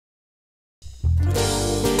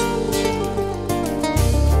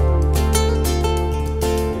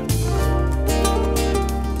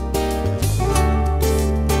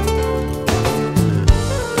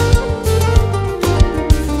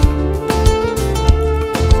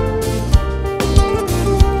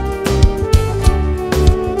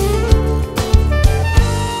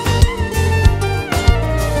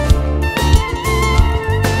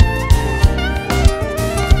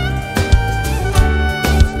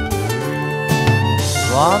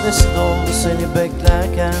Vadesi doldu seni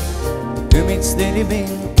beklerken, ümitlerimin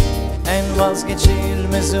en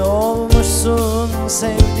vazgeçilmezi olmuşsun,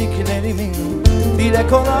 sevdiklerimin. Dile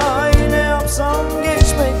kolay, yapsam,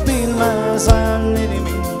 geçmek, bilmez,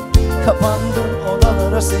 hayallerimin. Kapandım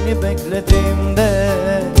odalara, seni bekledim de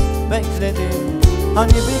bekledim.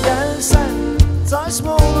 Hani bir gelsen, taş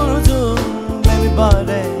mı olurdun be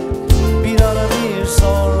mübarek? Bir ara bir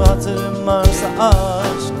sor, hatırım varsa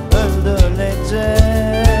aşk öldü ölecek.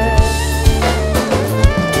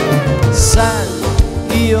 Sen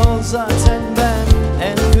iyi ol zaten, ben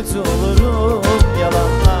en kötü olurum.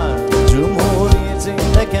 Yalanlar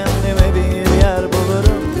Cumhuriyeti'nde kendime bir yer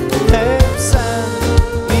bulurum. Hep sen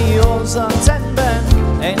iyi ol zaten, ben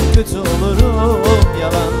en kötü olurum.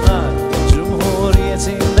 Yalanlar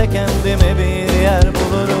Cumhuriyeti'nde kendime bir yer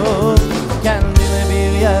bulurum. Kendime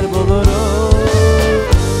bir yer bulurum.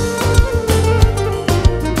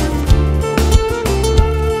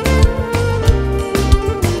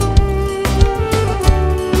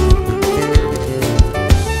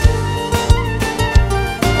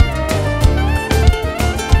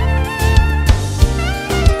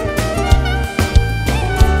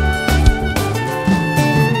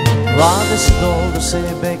 Vadesi doldu seni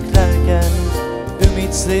beklerken,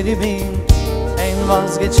 ümitlerimin en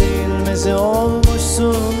vazgeçilmezi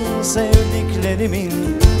olmuşsun,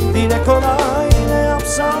 sevdiklerimin. Dile kolay,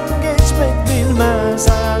 yapsam, geçmek, bilmez,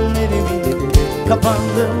 hayallerimin.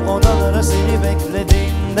 Kapandım odalara, seni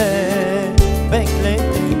bekledim de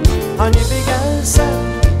bekledim. Hani bir gelsen,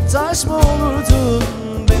 taş mı olurdun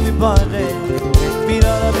be mübarek? Bir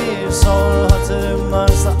ara bir sor, hatırım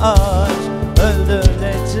varsa